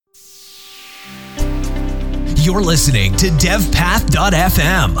You're listening to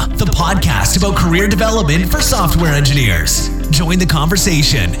DevPath.fm, the podcast about career development for software engineers. Join the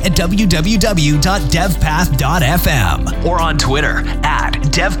conversation at www.devpath.fm or on Twitter at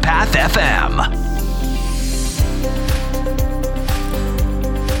DevPathFM.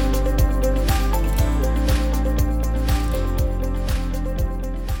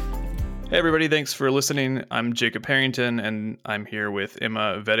 Hey everybody, thanks for listening. I'm Jacob Harrington and I'm here with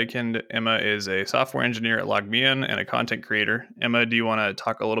Emma Vedekind. Emma is a software engineer at LogMeIn and a content creator. Emma, do you want to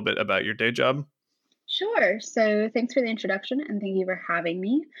talk a little bit about your day job? Sure. So thanks for the introduction and thank you for having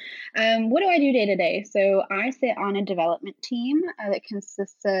me. What do I do day to day? So I sit on a development team that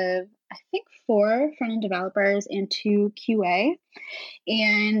consists of, I think, 4 front-end developers and 2 QA.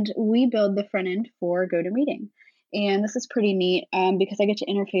 And we build the front end for GoToMeeting. And this is pretty neat because I get to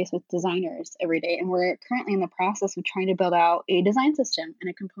interface with designers every day. And we're currently in the process of trying to build out a design system and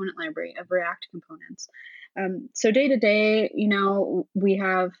a component library of React components. So day to day, we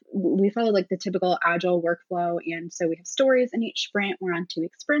follow like the typical agile workflow. And so we have stories in each sprint. We're on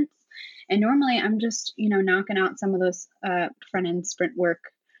 2-week sprints. And normally I'm just, knocking out some of those front end sprint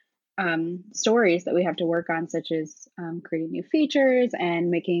work stories that we have to work on, such as creating new features and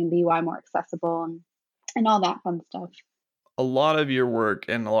making the UI more accessible and all that fun stuff. A lot of your work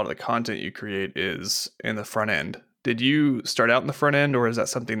and a lot of the content you create is in the front end. Did you start out in the front end, or is that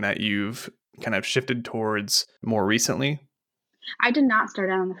something that you've kind of shifted towards more recently? I did not start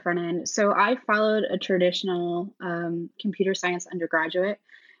out on the front end. So I followed a traditional computer science undergraduate,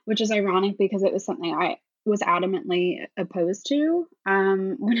 which is ironic because it was something I was adamantly opposed to.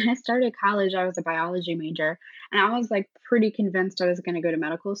 When I started college, I was a biology major, and I was like pretty convinced I was going to go to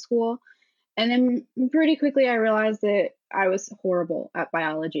medical school. And then pretty quickly, I realized that I was horrible at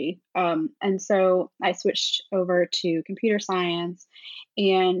biology. And so I switched over to computer science.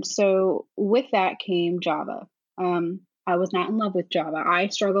 And so with that came Java. I was not in love with Java. I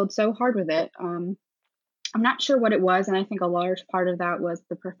struggled so hard with it. I'm not sure what it was. And I think a large part of that was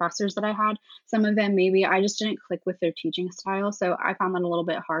the professors that I had. Some of them, maybe I just didn't click with their teaching style. So I found that a little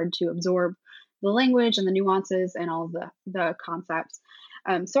bit hard to absorb the language and the nuances and all the concepts.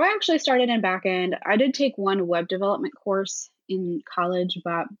 So I actually started in backend. I did take one web development course in college,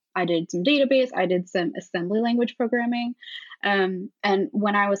 but I did some database. I did some assembly language programming. And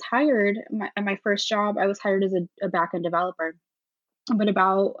when I was hired, my first job, I was hired as a backend developer. But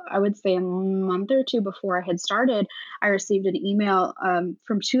about, I would say, a month or 2 before I had started, I received an email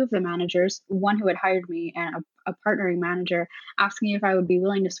from 2 of the managers, one who had hired me and a partnering manager, asking if I would be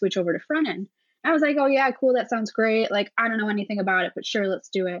willing to switch over to front end. I was like, oh yeah, cool. That sounds great. Like, I don't know anything about it, but sure, let's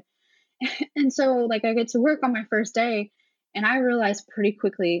do it. And so like I get to work on my first day and I realized pretty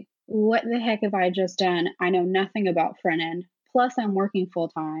quickly, what the heck have I just done? I know nothing about front end. Plus I'm working full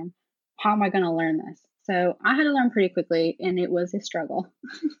time. How am I going to learn this? So I had to learn pretty quickly and it was a struggle.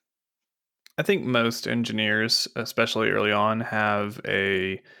 I think most engineers, especially early on, have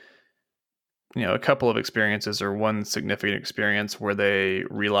a couple of experiences or one significant experience where they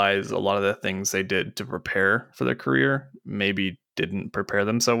realize a lot of the things they did to prepare for their career maybe didn't prepare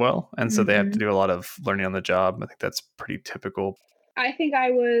them so well. And so they have to do a lot of learning on the job. I think that's pretty typical. I think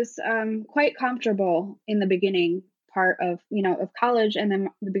I was quite comfortable in the beginning part of college and then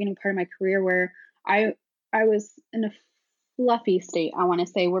the beginning part of my career where I was in a fluffy state, I want to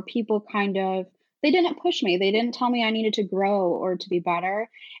say, where people they didn't push me. They didn't tell me I needed to grow or to be better.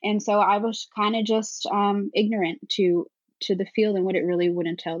 And so I was kind of just ignorant to the field and what it really would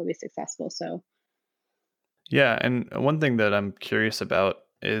entail to be successful. So. Yeah. And one thing that I'm curious about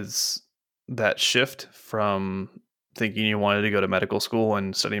is that shift from thinking you wanted to go to medical school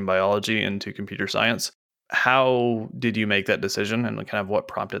and studying biology into computer science. How did you make that decision and kind of what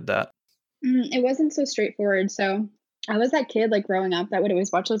prompted that? It wasn't so straightforward. So I was that kid, like growing up, that would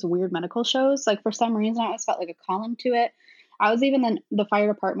always watch those weird medical shows. Like for some reason, I always felt like a calling to it. I was even in the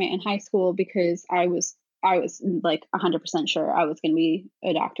fire department in high school because I was like 100% sure I was going to be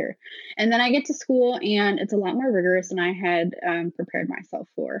a doctor. And then I get to school and it's a lot more rigorous than I had prepared myself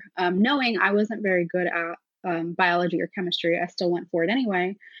for. Knowing I wasn't very good at biology or chemistry, I still went for it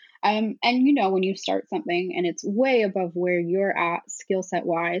anyway. And when you start something and it's way above where you're at skill set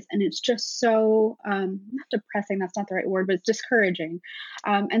wise, and it's just so not depressing, that's not the right word, but it's discouraging.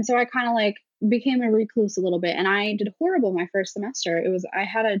 And so I kind of like became a recluse a little bit, and I did horrible my first semester. I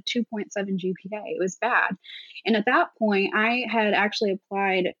had a 2.7 GPA. It was bad. And at that point, I had actually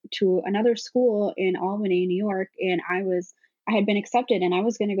applied to another school in Albany, New York, and I had been accepted, and I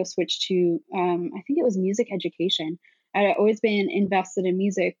was going to go switch to I think it was music education. I'd always been invested in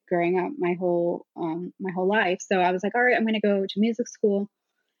music growing up my whole life. So I was like, all right, I'm going to go to music school.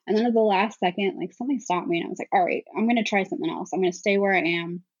 And then at the last second, like something stopped me and I was like, all right, I'm going to try something else. I'm going to stay where I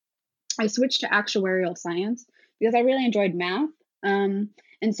am. I switched to actuarial science because I really enjoyed math. Um,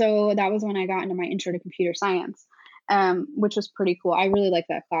 and so that was when I got into my intro to computer science, which was pretty cool. I really liked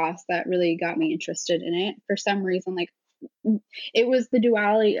that class. That really got me interested in it for some reason. Like it was the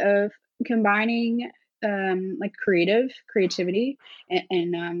duality of combining like creativity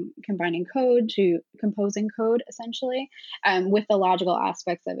and combining code to composing code essentially with the logical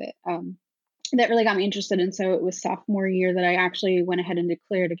aspects of it. That really got me interested. And so it was sophomore year that I actually went ahead and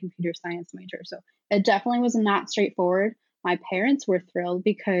declared a computer science major. So it definitely was not straightforward. My parents were thrilled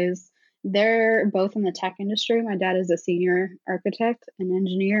because they're both in the tech industry. My dad is a senior architect and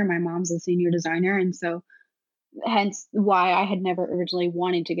engineer. My mom's a senior designer. And so hence why I had never originally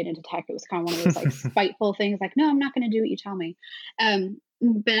wanted to get into tech. It was kind of one of those like spiteful things like, no, I'm not going to do what you tell me.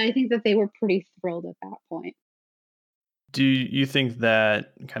 But I think that they were pretty thrilled at that point. Do you think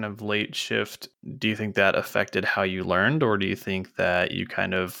that kind of late shift, do you think that affected how you learned, or do you think that you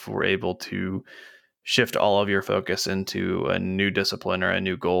kind of were able to shift all of your focus into a new discipline or a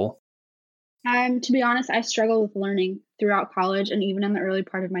new goal? To be honest, I struggled with learning throughout college and even in the early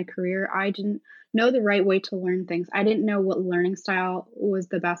part of my career. I didn't know the right way to learn things. I didn't know what learning style was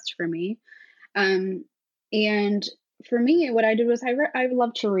the best for me. Um, and for me, what I did was I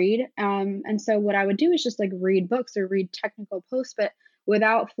love to read. And so what I would do is just like read books or read technical posts, but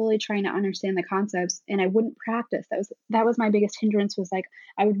without fully trying to understand the concepts. And I wouldn't practice. That was my biggest hindrance was like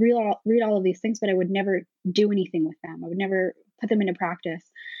I would read all of these things, but I would never do anything with them. I would never put them into practice.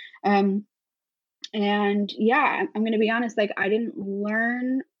 Um, and yeah, I'm going to be honest, like I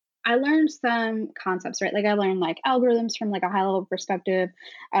learned some concepts, right? Like I learned like algorithms from like a high level perspective.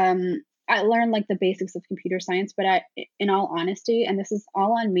 I learned like the basics of computer science, but in all honesty, and this is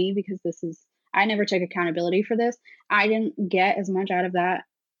all on me because I never took accountability for this. I didn't get as much out of that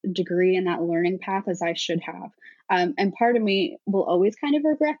degree and that learning path as I should have. And part of me will always kind of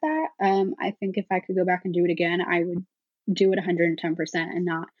regret that. I think if I could go back and do it again, I would do it 110% and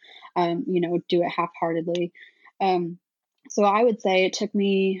not, do it half-heartedly. Um, so I would say it took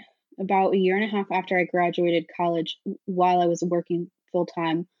me about a year and a half after I graduated college, while I was working full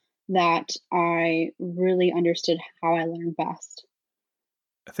time, that I really understood how I learned best.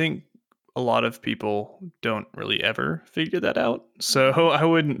 I think a lot of people don't really ever figure that out. So I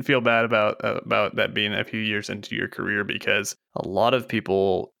wouldn't feel bad about that being a few years into your career, because a lot of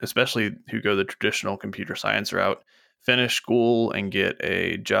people, especially who go the traditional computer science route, finish school and get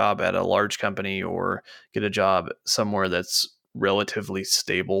a job at a large company or get a job somewhere that's relatively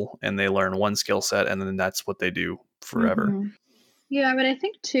stable, and they learn one skill set and then that's what they do forever. hmm Yeah, but I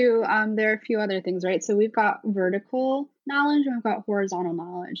think too, there are a few other things, right? So we've got vertical knowledge and we've got horizontal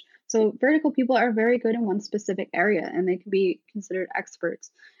knowledge. So vertical people are very good in one specific area and they can be considered experts.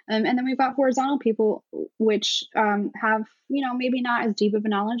 And then we've got horizontal people, which have, maybe not as deep of a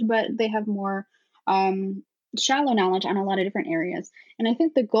knowledge, but they have more um, shallow knowledge on a lot of different areas. And I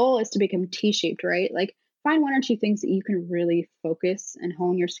think the goal is to become T-shaped, right? Like find one or two things that you can really focus and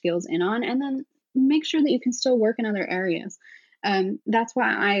hone your skills in on, and then make sure that you can still work in other areas. That's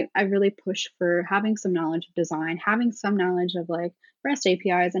why I really push for having some knowledge of design, having some knowledge of like REST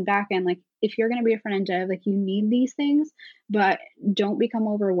APIs and backend. Like if you're going to be a front end dev, like you need these things, but don't become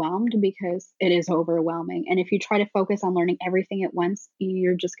overwhelmed because it is overwhelming. And if you try to focus on learning everything at once,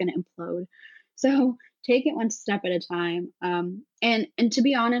 you're just going to implode. So take it one step at a time. And to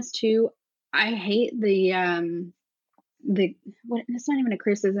be honest too, I hate the what it's not even a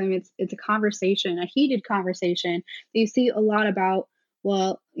criticism, it's a conversation, a heated conversation. You see a lot about,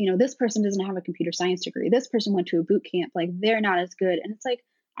 well, this person doesn't have a computer science degree, this person went to a boot camp, like they're not as good. And it's like,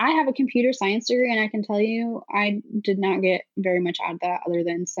 I have a computer science degree and I can tell you I did not get very much out of that other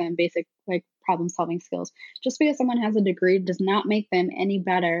than some basic like problem solving skills. Just because someone has a degree does not make them any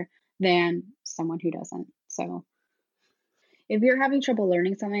better than someone who doesn't. So if you're having trouble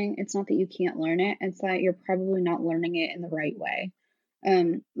learning something, it's not that you can't learn it, it's that you're probably not learning it in the right way.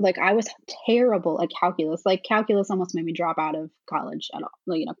 Like I was terrible at calculus. Like calculus almost made me drop out of college at all,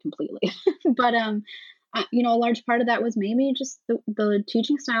 like, completely. But a large part of that was maybe just the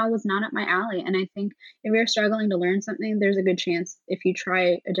teaching style was not up my alley. And I think if you're struggling to learn something, there's a good chance if you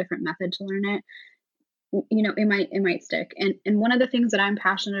try a different method to learn it, it might stick. And one of the things that I'm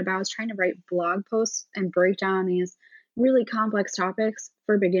passionate about is trying to write blog posts and break down these really complex topics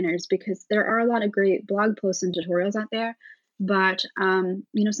for beginners, because there are a lot of great blog posts and tutorials out there, but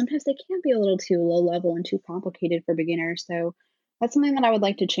sometimes they can be a little too low level and too complicated for beginners. So that's something that I would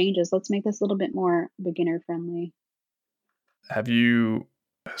like to change, is let's make this a little bit more beginner friendly. Have you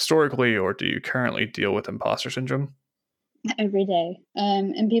historically, or do you currently deal with imposter syndrome? every day.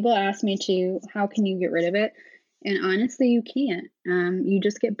 And people ask me how can you get rid of it? And honestly, you can't. You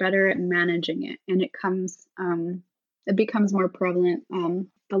just get better at managing it, and it becomes more prevalent.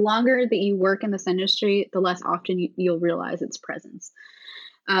 The longer that you work in this industry, the less often you'll realize its presence.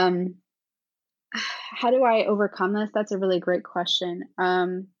 Um, how do I overcome this? That's a really great question.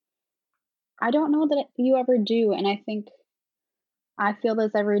 I don't know that you ever do, and I feel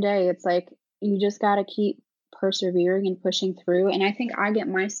this every day. It's like you just got to keep persevering and pushing through. And I think I get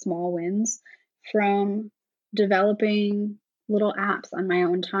my small wins from developing little apps on my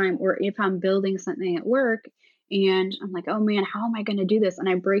own time, or if I'm building something at work and I'm like, oh man, how am I going to do this? And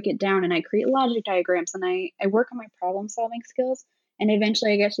I break it down and I create logic diagrams and I work on my problem solving skills. And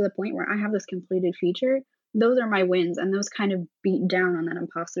eventually I get to the point where I have this completed feature. Those are my wins. And those kind of beat down on that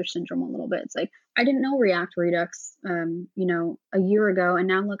imposter syndrome a little bit. It's like, I didn't know React Redux, a year ago, and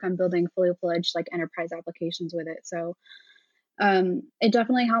now look, I'm building fully fledged like enterprise applications with it. So it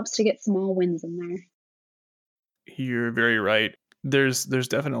definitely helps to get small wins in there. You're very right. There's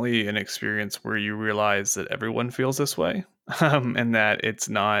definitely an experience where you realize that everyone feels this way, and that it's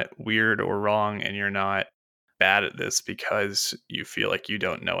not weird or wrong, and you're not bad at this because you feel like you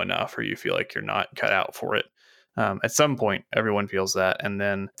don't know enough or you feel like you're not cut out for it. At some point, everyone feels that, and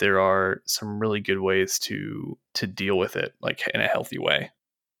then there are some really good ways to deal with it, like in a healthy way.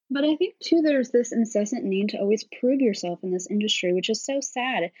 But I think too, there's this incessant need to always prove yourself in this industry, which is so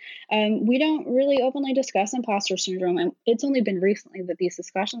sad. We don't really openly discuss imposter syndrome, and it's only been recently that these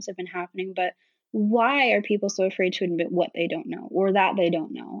discussions have been happening. But why are people so afraid to admit what they don't know or that they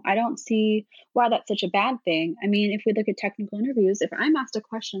don't know? I don't see why that's such a bad thing. I mean, if we look at technical interviews, if I'm asked a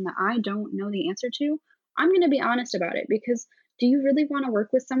question that I don't know the answer to, I'm going to be honest about it, because do you really want to work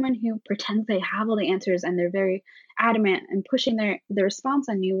with someone who pretends they have all the answers and they're very adamant and pushing their response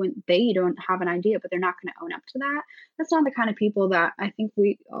on you when they don't have an idea, but they're not going to own up to that? That's not the kind of people that I think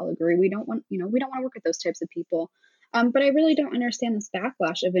we all agree we don't want. We don't want to work with those types of people. But I really don't understand this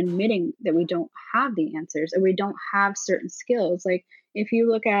backlash of admitting that we don't have the answers or we don't have certain skills. Like if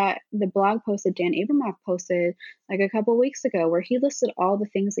you look at the blog post that Dan Abramoff posted like a couple weeks ago, where he listed all the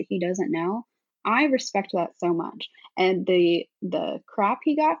things that he doesn't know, I respect that so much. And the crap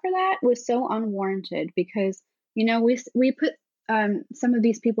he got for that was so unwarranted, because we put some of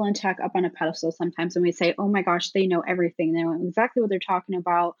these people in tech up on a pedestal sometimes, and we say, oh my gosh, they know everything, they know exactly what they're talking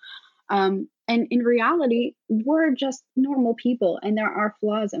about. And in reality, we're just normal people, and there are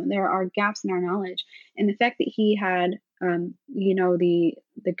flaws and there are gaps in our knowledge. And the fact that he had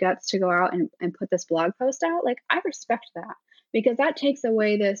the guts to go out and put this blog post out, like, I respect that, because that takes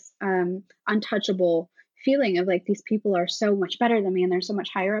away this untouchable feeling of like, these people are so much better than me and they're so much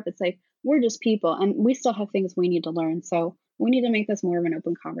higher up. It's like, we're just people and we still have things we need to learn. So we need to make this more of an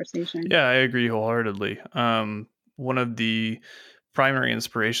open conversation. Yeah, I agree wholeheartedly. One of the primary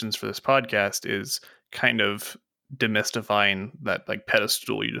inspirations for this podcast is kind of demystifying that like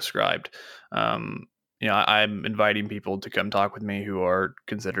pedestal you described. I'm inviting people to come talk with me who are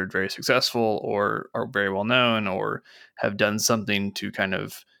considered very successful or are very well known or have done something to kind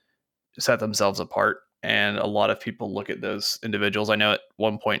of set themselves apart. And a lot of people look at those individuals. I know at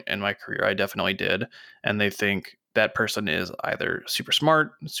one point in my career, I definitely did. And they think that person is either super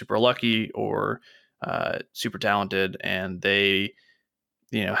smart, super lucky, or super talented. And they,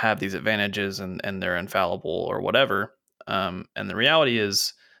 have these advantages and they're infallible or whatever. And the reality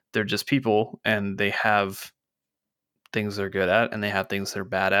is they're just people and they have things they're good at and they have things they're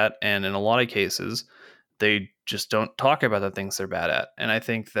bad at. And in a lot of cases, they just don't talk about the things they're bad at. And I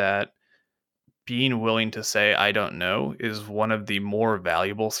think that being willing to say I don't know is one of the more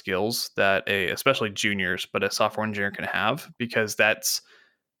valuable skills that especially juniors, but a software engineer can have, because that's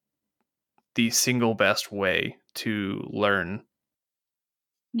the single best way to learn.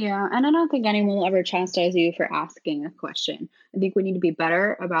 Yeah, and I don't think anyone will ever chastise you for asking a question. I think we need to be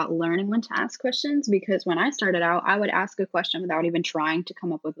better about learning when to ask questions, because when I started out, I would ask a question without even trying to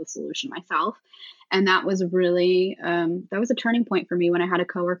come up with a solution myself. And that was really that was a turning point for me when I had a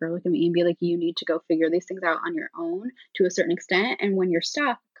coworker look at me and be like, you need to go figure these things out on your own to a certain extent. And when you're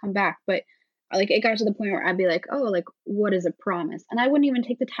stuck, come back. But like, it got to the point where I'd be like, oh, like, what is a promise? And I wouldn't even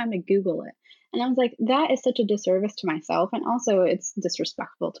take the time to Google it. And I was like, that is such a disservice to myself. And also, it's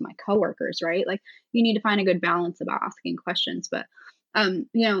disrespectful to my coworkers, right? Like, you need to find a good balance about asking questions. But,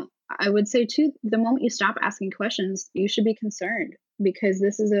 I would say too, the moment you stop asking questions, you should be concerned, because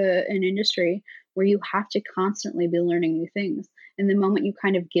this is an industry where you have to constantly be learning new things. And the moment you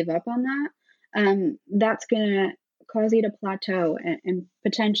kind of give up on that, that's going to cause you to plateau and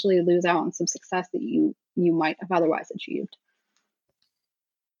potentially lose out on some success that you might have otherwise achieved.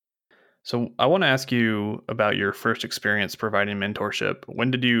 So I want to ask you about your first experience providing mentorship. When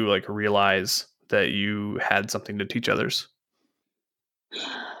did you realize that you had something to teach others?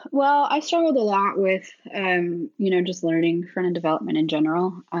 Well, I struggled a lot with, just learning front end development in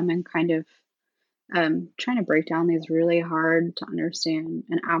general, and kind of trying to break down these really hard to understand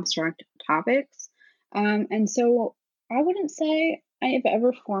and abstract topics. And so I wouldn't say I have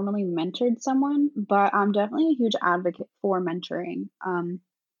ever formally mentored someone, but I'm definitely a huge advocate for mentoring.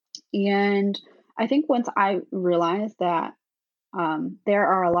 And I think once I realized that there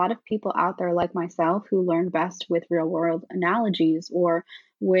are a lot of people out there like myself who learn best with real world analogies or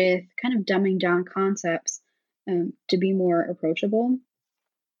with kind of dumbing down concepts to be more approachable.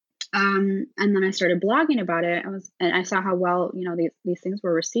 And then I started blogging about it. And I saw how well, these things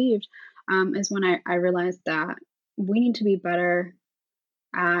were received. Is when I realized that we need to be better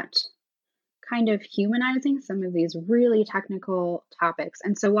at kind of humanizing some of these really technical topics.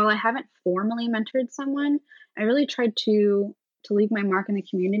 And so while I haven't formally mentored someone, I really tried to leave my mark in the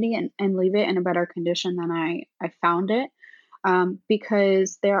community and leave it in a better condition than I found it.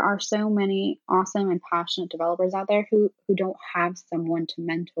 Because there are so many awesome and passionate developers out there who don't have someone to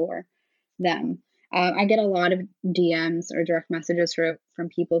mentor them. I get a lot of DMs or direct messages from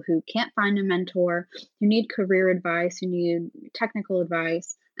people who can't find a mentor, who need career advice, who need technical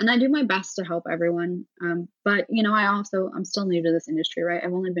advice, and I do my best to help everyone. But I'm still new to this industry, right?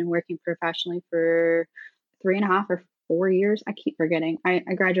 I've only been working professionally for 3.5 or 4 years. I keep forgetting. I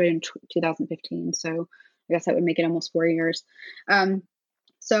graduated in 2015, so I guess that would make it almost 4 years.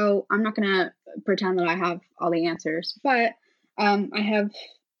 So I'm not going to pretend that I have all the answers, but I have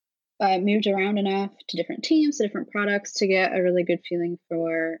moved around enough to different teams, to different products to get a really good feeling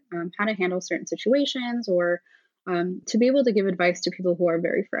for how to handle certain situations or to be able to give advice to people who are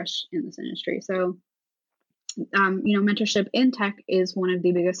very fresh in this industry. So, mentorship in tech is one of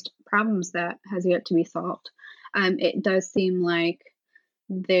the biggest problems that has yet to be solved. It does seem like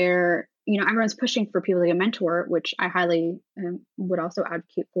everyone's pushing for people to get a mentor, which I highly would also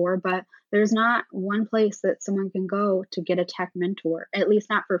advocate for, but there's not one place that someone can go to get a tech mentor, at least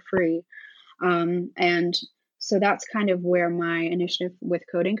not for free. And so that's kind of where my initiative with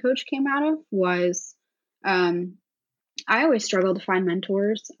Coding Coach came out of was I always struggled to find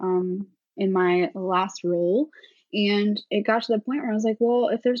mentors in my last role. And it got to the point where I was like, well,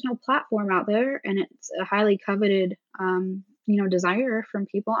 if there's no platform out there and it's a highly coveted, desire from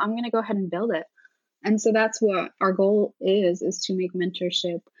people, I'm going to go ahead and build it. And so that's what our goal is to make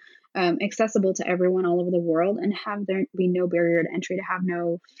mentorship accessible to everyone all over the world and have there be no barrier to entry, to have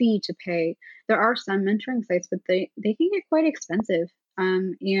no fee to pay. There are some mentoring sites, but they can get quite expensive.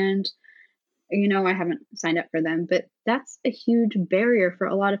 And I haven't signed up for them, but that's a huge barrier for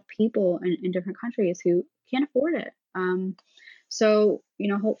a lot of people in different countries who can't afford it. So,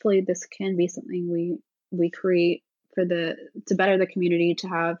 hopefully this can be something we create to better the community, to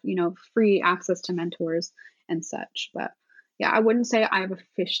have, free access to mentors and such. But yeah, I wouldn't say I've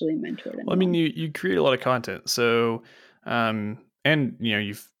officially mentored anyone. Well, I mean, you create a lot of content. So, and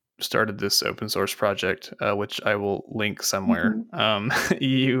you've started this open source project, which I will link somewhere.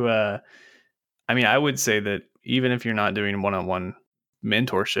 You, I mean, I would say that even if you're not doing one-on-one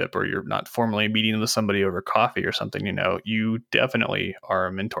mentorship or you're not formally meeting with somebody over coffee or something, you definitely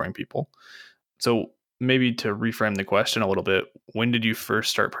are mentoring people. So maybe to reframe the question a little bit, when did you first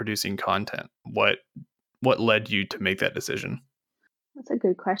start producing content? What led you to make that decision? That's a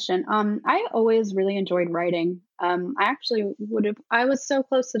good question. I always really enjoyed writing. I was so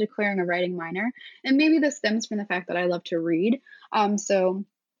close to declaring a writing minor, and maybe this stems from the fact that I love to read.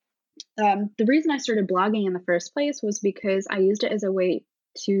 The reason I started blogging in the first place was because I used it as a way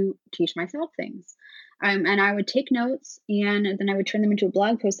to teach myself things. And I would take notes and then I would turn them into a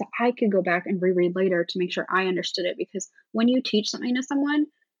blog post that I could go back and reread later to make sure I understood it. Because when you teach something to someone,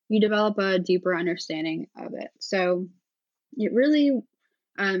 you develop a deeper understanding of it. So it really,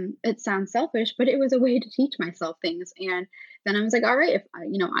 it sounds selfish, but it was a way to teach myself things. And then I was like, all right, if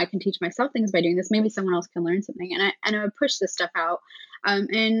I can teach myself things by doing this, maybe someone else can learn something. And I would push this stuff out.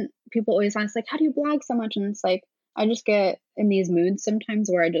 And people always ask, like, how do you blog so much? And it's like, I just get in these moods sometimes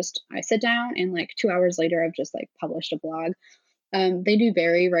where I sit down and like 2 hours later, I've just like published a blog. They do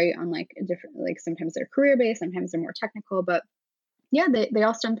vary, right, on like different, like sometimes they're career based, sometimes they're more technical, but yeah, they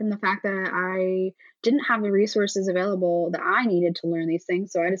all stem from the fact that I didn't have the resources available that I needed to learn these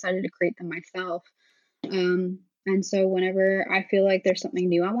things. So I decided to create them myself. And so whenever I feel like there's something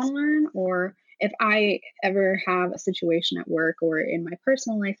new I want to learn, or if I ever have a situation at work or in my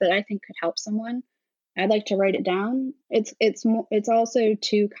personal life that I think could help someone, I'd like to write it down. It's also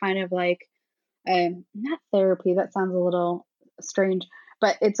to kind of like not therapy. That sounds a little strange,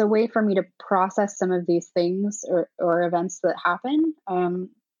 but it's a way for me to process some of these things or events that happen.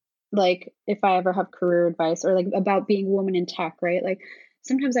 Like if I ever have career advice or like about being a woman in tech, right? Like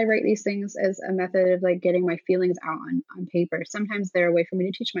sometimes I write these things as a method of like getting my feelings out on paper. Sometimes they're a way for me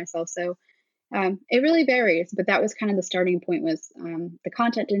to teach myself. So it really varies, but that was kind of the starting point was the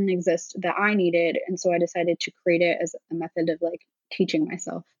content didn't exist that I needed. And so I decided to create it as a method of like teaching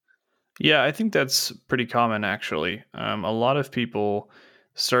myself. Yeah, I think that's pretty common actually. A lot of people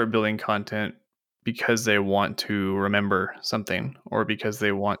start building content because they want to remember something or because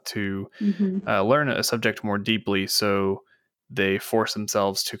they want to Hmm. learn a subject more deeply. So they force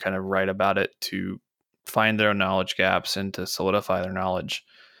themselves to kind of write about it to find their knowledge gaps and to solidify their knowledge.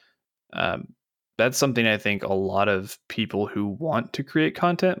 Um, that's something I think a lot of people who want to create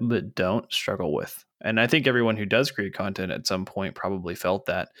content but don't struggle with. And I think everyone who does create content at some point probably felt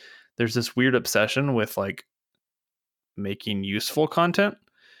that. There's this weird obsession with like making useful content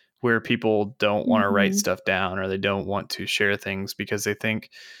where people don't want to write Hmm. stuff down or they don't want to share things because they think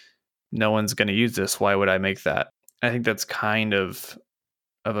no one's going to use this. Why would I make that? I think that's kind of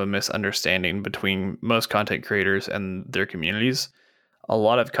a misunderstanding between most content creators and their communities. A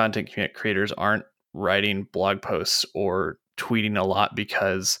lot of content creators aren't writing blog posts or tweeting a lot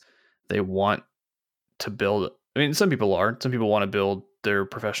because they want to build. I mean, some people are. Some people want to build their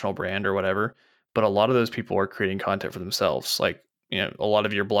professional brand or whatever, but a lot of those people are creating content for themselves. Like, a lot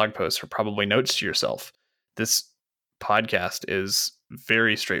of your blog posts are probably notes to yourself. This podcast is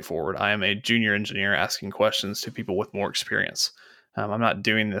very straightforward. I am a junior engineer asking questions to people with more experience. I'm not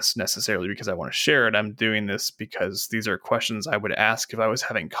doing this necessarily because I want to share it. I'm doing this because these are questions I would ask if I was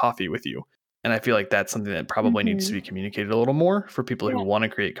having coffee with you. And I feel like that's something that probably needs to Hmm. be communicated a little more for people who Yeah. want to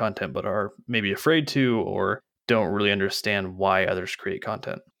create content but are maybe afraid to or don't really understand why others create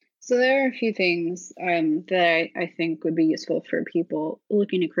content. So there are a few things that I think would be useful for people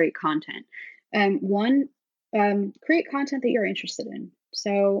looking to create content. One, create content that you're interested in.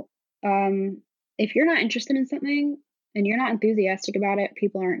 So um, if you're not interested in something and you're not enthusiastic about it,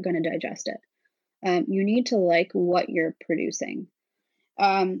 people aren't going to digest it. You need to like what you're producing.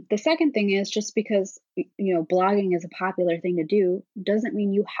 The second thing is just because blogging is a popular thing to do doesn't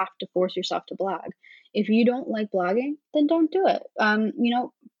mean you have to force yourself to blog. If you don't like blogging, then don't do it.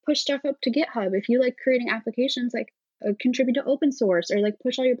 Push stuff up to GitHub. If you like creating applications, like contribute to open source or like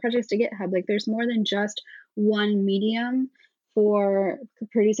push all your projects to GitHub. Like there's more than just one medium for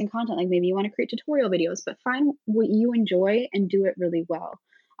producing content. Like maybe you want to create tutorial videos, but find what you enjoy and do it really well.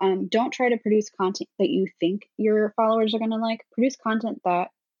 Don't try to produce content that you think your followers are going to like. Produce content that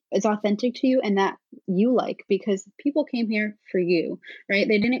is authentic to you and that you like because people came here for you, right?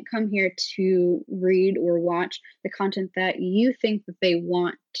 They didn't come here to read or watch the content that you think that they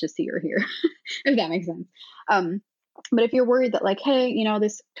want to see or hear, if that makes sense. But if you're worried that like, hey,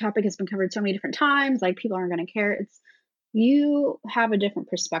 this topic has been covered so many different times, like people aren't going to care, you have a different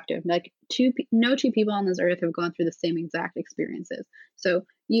perspective. Like no two people on this earth have gone through the same exact experiences. So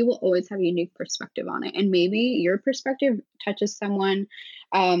you will always have a unique perspective on it. And maybe your perspective touches someone,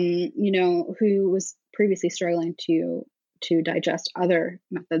 who was previously struggling to digest other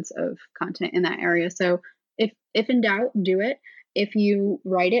methods of content in that area. So if in doubt, do it. If you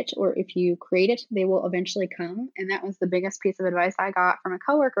write it or if you create it, they will eventually come. And that was the biggest piece of advice I got from a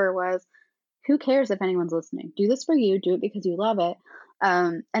coworker was, who cares if anyone's listening? Do this for you. Do it because you love it.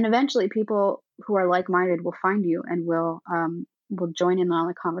 And eventually, people who are like-minded will find you and will join in on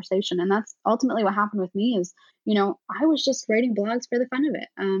the conversation. And that's ultimately what happened with me. Is I was just writing blogs for the fun of it.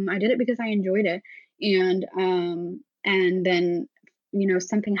 I did it because I enjoyed it, and then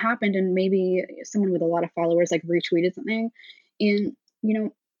something happened, and maybe someone with a lot of followers like retweeted something, and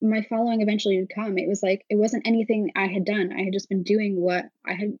my following eventually would come. It was like it wasn't anything I had done. I had just been doing what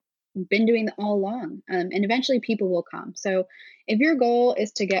I had been doing all along. And eventually people will come. So if your goal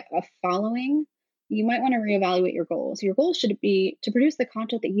is to get a following, you might want to reevaluate your goals. Your goal should be to produce the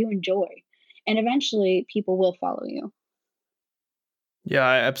content that you enjoy. And eventually people will follow you. Yeah,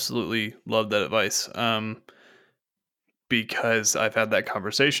 I absolutely love that advice. Because I've had that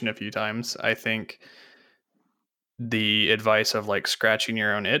conversation a few times. I think the advice of like scratching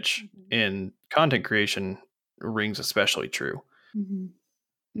your own itch Mhm. in content creation rings especially true. Mhm.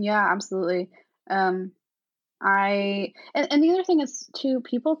 Yeah, absolutely. Um, and the other thing is too,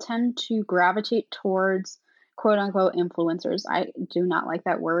 people tend to gravitate towards quote unquote influencers. I do not like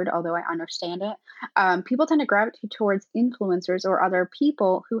that word, although I understand it. People tend to gravitate towards influencers or other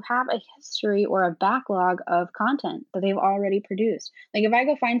people who have a history or a backlog of content that they've already produced. Like if I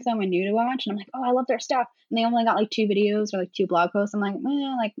go find someone new to watch and I'm like, oh, I love their stuff, and they only got like 2 videos or like 2 blog posts, I'm like,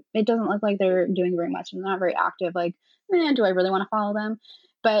 like it doesn't look like they're doing very much. They're not very active. Like, do I really want to follow them?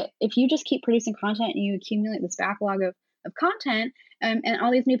 But if you just keep producing content and you accumulate this backlog of content, and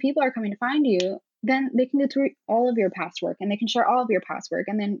all these new people are coming to find you, then they can go through all of your past work and they can share all of your past work,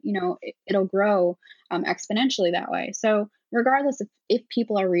 and then it'll grow exponentially that way. So regardless of if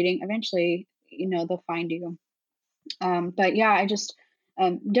people are reading, eventually they'll find you. But yeah, I just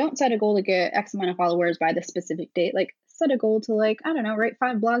don't set a goal to get X amount of followers by the specific date. Like set a goal to, like, I don't know, write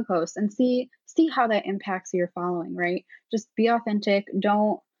 5 blog posts and see how that impacts your following, right? Just be authentic.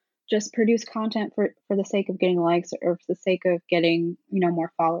 Don't just produce content for the sake of getting likes or for the sake of getting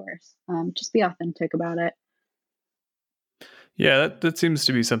more followers. Just be authentic about it. Yeah, that seems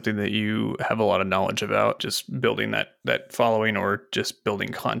to be something that you have a lot of knowledge about, just building that following or just building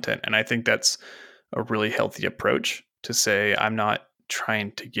content. And I think that's a really healthy approach to say, I'm not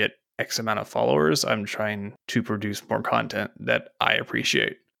trying to get X amount of followers. I'm trying to produce more content that I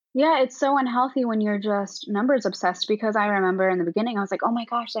appreciate. Yeah, it's so unhealthy when you're just numbers obsessed, because I remember in the beginning, I was like, oh my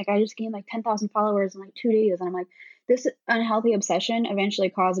gosh, like I just gained like 10,000 followers in like 2 days. And I'm like, this unhealthy obsession eventually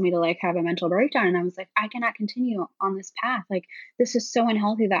caused me to like have a mental breakdown. And I was like, I cannot continue on this path. Like, this is so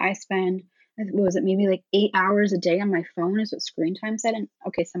unhealthy that I spend, what was it, maybe like 8 hours a day on my phone is what screen time said. And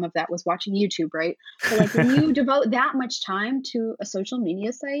okay, some of that was watching YouTube, right? But like when you devote that much time to a social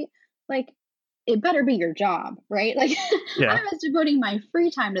media site, like it better be your job, right? Like Yeah. I was devoting my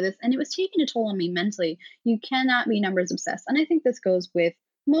free time to this and it was taking a toll on me mentally. You cannot be numbers obsessed. And I think this goes with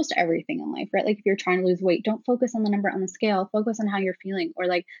most everything in life, right? Like if you're trying to lose weight, don't focus on the number on the scale, focus on how you're feeling or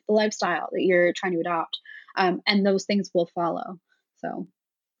like the lifestyle that you're trying to adopt. And those things will follow. So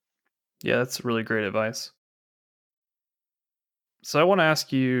Yeah, that's really great advice. So I want to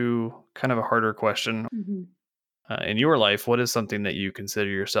ask you kind of a harder question. mhm. In your life, what is something that you consider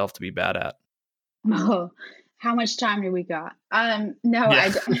yourself to be bad at? Oh, how much time do we got? No,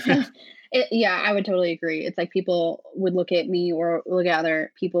 Yeah. yeah, I would totally agree. It's like people would look at me or look at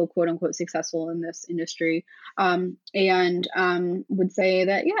other people, quote unquote, successful in this industry, and would say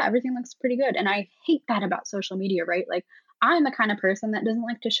that, yeah, everything looks pretty good. And I hate that about social media, right? Like, I'm the kind of person that doesn't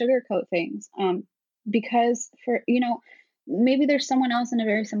like to sugarcoat things, because maybe there's someone else in a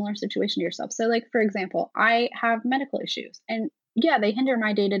very similar situation to yourself. So, like, for example, I have medical issues, and yeah, they hinder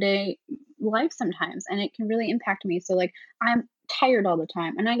my day to day life sometimes, and it can really impact me. So like I'm tired all the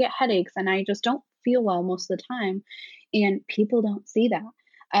time and I get headaches and I just don't feel well most of the time, and people don't see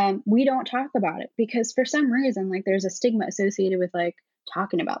that. We don't talk about it because for some reason like there's a stigma associated with like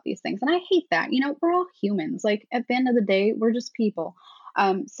talking about these things, and I hate that. We're all humans. Like at the end of the day, we're just people.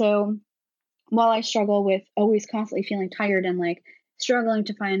 So while I struggle with always constantly feeling tired and like struggling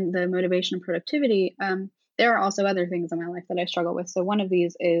to find the motivation and productivity, there are also other things in my life that I struggle with. So one of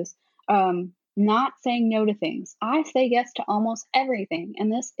these is not saying no to things. I say yes to almost everything.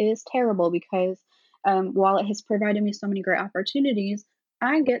 And this is terrible because while it has provided me so many great opportunities,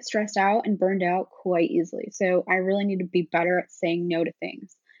 I get stressed out and burned out quite easily. So I really need to be better at saying no to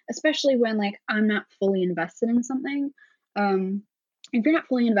things, especially when like I'm not fully invested in something. If you're not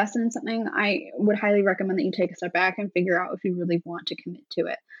fully invested in something, I would highly recommend that you take a step back and figure out if you really want to commit to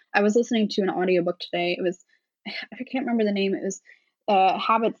it. I was listening to an audiobook today. It was, I can't remember the name. It was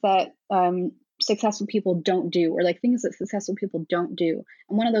habits that successful people don't do, or like things that successful people don't do.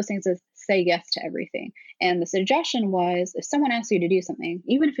 And one of those things is say yes to everything. And the suggestion was, if someone asks you to do something,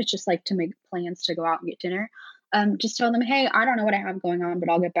 even if it's just like to make plans to go out and get dinner, just tell them, hey, I don't know what I have going on, but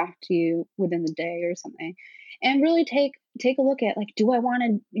I'll get back to you within the day or something. And really take a look at like, do I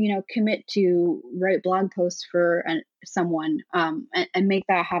want to commit to write blog posts for someone, and make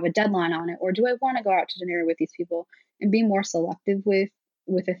that have a deadline on it, or do I want to go out to dinner with these people and be more selective with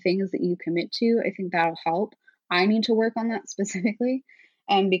the things that you commit to? I think that'll help. I need to work on that specifically,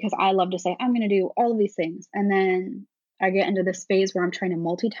 because I love to say I'm going to do all of these things, and then I get into this phase where I'm trying to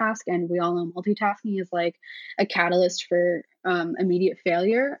multitask, and we all know multitasking is like a catalyst for immediate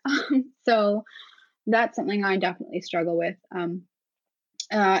failure. So that's something I definitely struggle with. And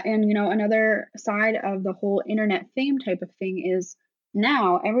another side of the whole internet fame type of thing is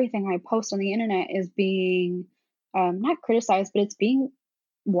now everything I post on the internet is being not criticized, but it's being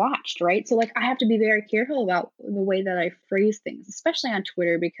watched, right? So like I have to be very careful about the way that I phrase things, especially on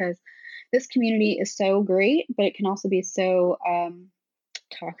Twitter, because this community is so great, but it can also be so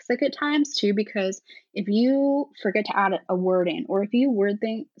toxic at times too, because if you forget to add a word in, or if you word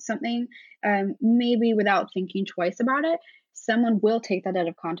think something, maybe without thinking twice about it, someone will take that out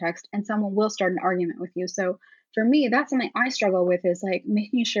of context and someone will start an argument with you. So for me, that's something I struggle with, is like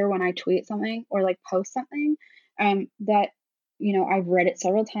making sure when I tweet something or like post something, that, I've read it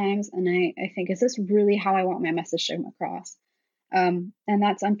several times and I think, is this really how I want my message to come across? And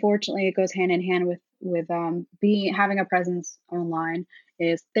that's, unfortunately, it goes hand in hand with being having a presence online.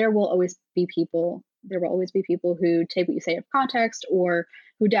 Is there will always be people who take what you say out of context or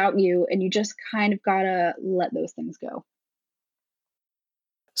who doubt you, and you just kind of gotta let those things go.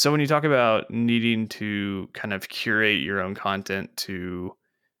 So when you talk about needing to kind of curate your own content to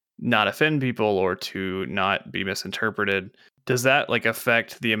not offend people or to not be misinterpreted, does that like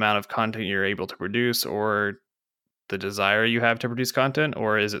affect the amount of content you're able to produce or the desire you have to produce content,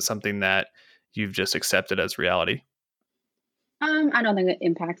 or is it something that you've just accepted as reality? I don't think it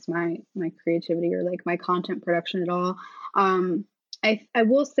impacts my creativity or like my content production at all. Um, I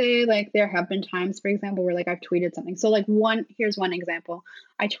will say, like, there have been times, for example, where like I've tweeted something. So like here's one example.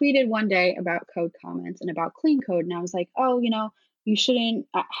 I tweeted one day about code comments and about clean code, and I was like, oh, you shouldn't.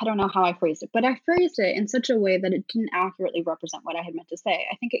 I don't know how I phrased it, but I phrased it in such a way that it didn't accurately represent what I had meant to say.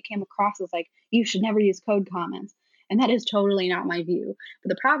 I think it came across as like, you should never use code comments, and that is totally not my view. But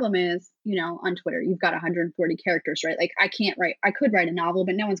the problem is, on Twitter, you've got 140 characters, right? Like I could write a novel,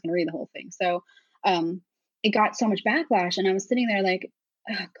 but no one's going to read the whole thing. So um, it got so much backlash. And I was sitting there like,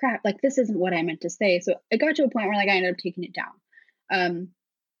 oh, crap, like this isn't what I meant to say. So it got to a point where like I ended up taking it down. Um,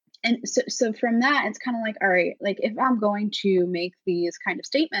 and so from that, it's kind of like, all right, like if I'm going to make these kind of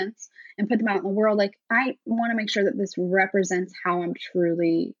statements and put them out in the world, like I want to make sure that this represents how I'm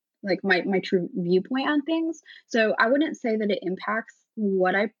truly, like, my true viewpoint on things. So I wouldn't say that it impacts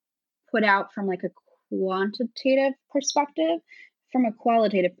what I put out from like a quantitative perspective. From a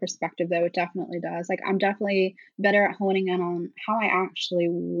qualitative perspective, though, it definitely does. Like, I'm definitely better at honing in on how I actually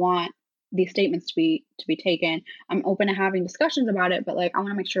want these statements to be taken. I'm open to having discussions about it, but like I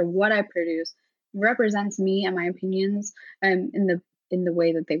want to make sure what I produce represents me and my opinions, in the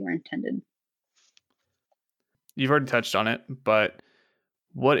way that they were intended. You've already touched on it, but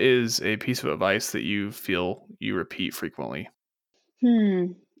what is a piece of advice that you feel you repeat frequently?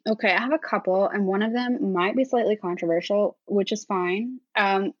 Hmm. Okay, I have a couple, and one of them might be slightly controversial, which is fine.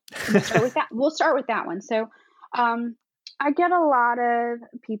 We'll start with that. We'll start with that one. So, um, I get a lot of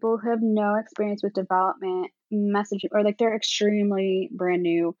people who have no experience with development messaging, or like they're extremely brand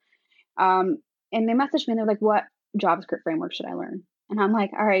new. Um, and they message me and they're like, "What JavaScript framework should I learn?" And I'm like,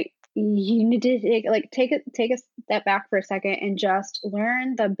 "All right, you need to take a step back for a second and just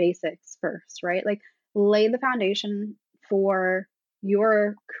learn the basics first, right? Like lay the foundation for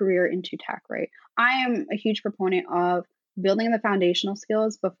your career into tech, right? I am a huge proponent of building the foundational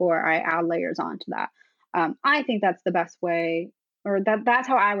skills before I add layers onto that. I think that's the best way, or that's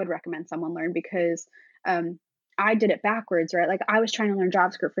how I would recommend someone learn, because um, I did it backwards, right? Like I was trying to learn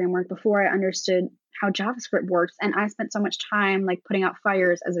JavaScript framework before I understood how JavaScript works, and I spent so much time like putting out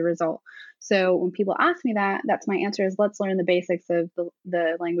fires as a result. So when people ask me that, that's my answer: is let's learn the basics of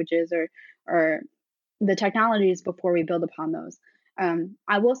the languages or the technologies before we build upon those.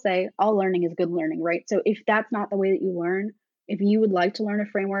 I will say all learning is good learning, right? So if that's not the way that you learn, if you would like to learn a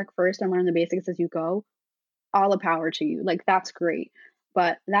framework first and learn the basics as you go, all the power to you. Like that's great.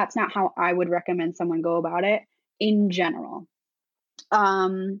 But that's not how I would recommend someone go about it in general.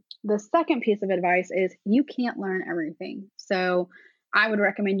 The second piece of advice is you can't learn everything. So I would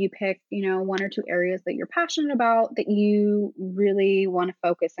recommend you pick, one or two areas that you're passionate about that you really want to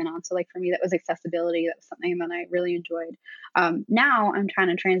focus in on. So like for me, that was accessibility. That was something that I really enjoyed. Now I'm trying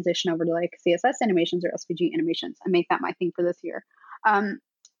to transition over to like CSS animations or SVG animations and make that my thing for this year. Um,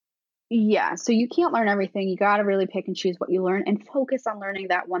 yeah, so you can't learn everything. You got to really pick and choose what you learn and focus on learning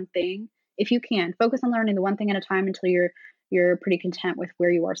that one thing. If you can, focus on learning the one thing at a time until you're pretty content with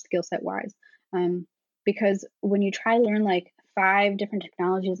where you are skill set wise. Because when you try to learn like five different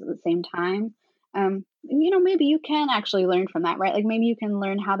technologies at the same time, maybe you can actually learn from that, right? Like maybe you can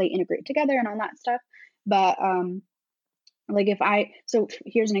learn how they integrate together and all that stuff. But like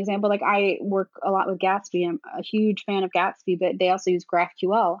here's an example. Like I work a lot with Gatsby. I'm a huge fan of Gatsby, but they also use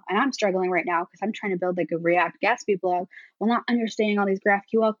GraphQL, and I'm struggling right now because I'm trying to build like a React Gatsby blog while not understanding all these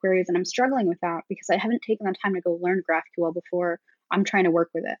GraphQL queries, and I'm struggling with that because I haven't taken the time to go learn GraphQL before I'm trying to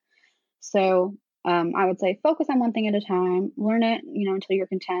work with it. So I would say focus on one thing at a time, learn it, until you're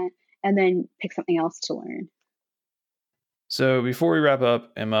content, and then pick something else to learn. So before we wrap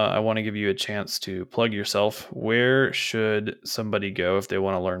up, Emma, I want to give you a chance to plug yourself. Where should somebody go if they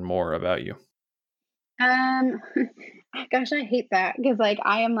want to learn more about you? Um, Gosh, I hate that because like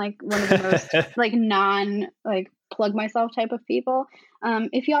I am like one of the most like non like plug myself type of people.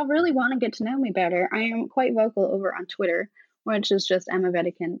 If y'all really want to get to know me better, I am quite vocal over on Twitter, which is just Emma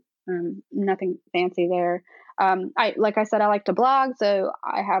Vetican. Nothing fancy there. I like I said, I like to blog, so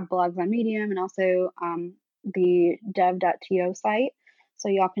I have blogs on Medium and also the dev.to site, so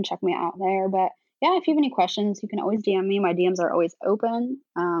y'all can check me out there. But yeah, if you have any questions, you can always DM me. My DMs are always open.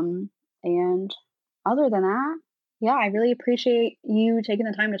 And other than that, yeah, I really appreciate you taking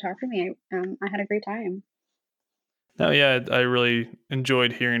the time to talk to me. I had a great time. No, yeah, I really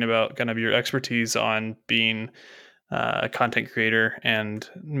enjoyed hearing about kind of your expertise on being a content creator and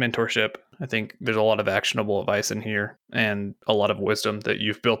mentorship. I think there's a lot of actionable advice in here and a lot of wisdom that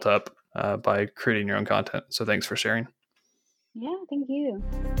you've built up by creating your own content. So thanks for sharing. Yeah, thank you.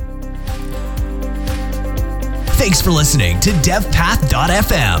 Thanks for listening to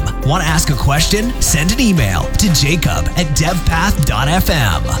devpath.fm. Want to ask a question? Send an email to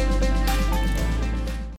jacob@devpath.fm.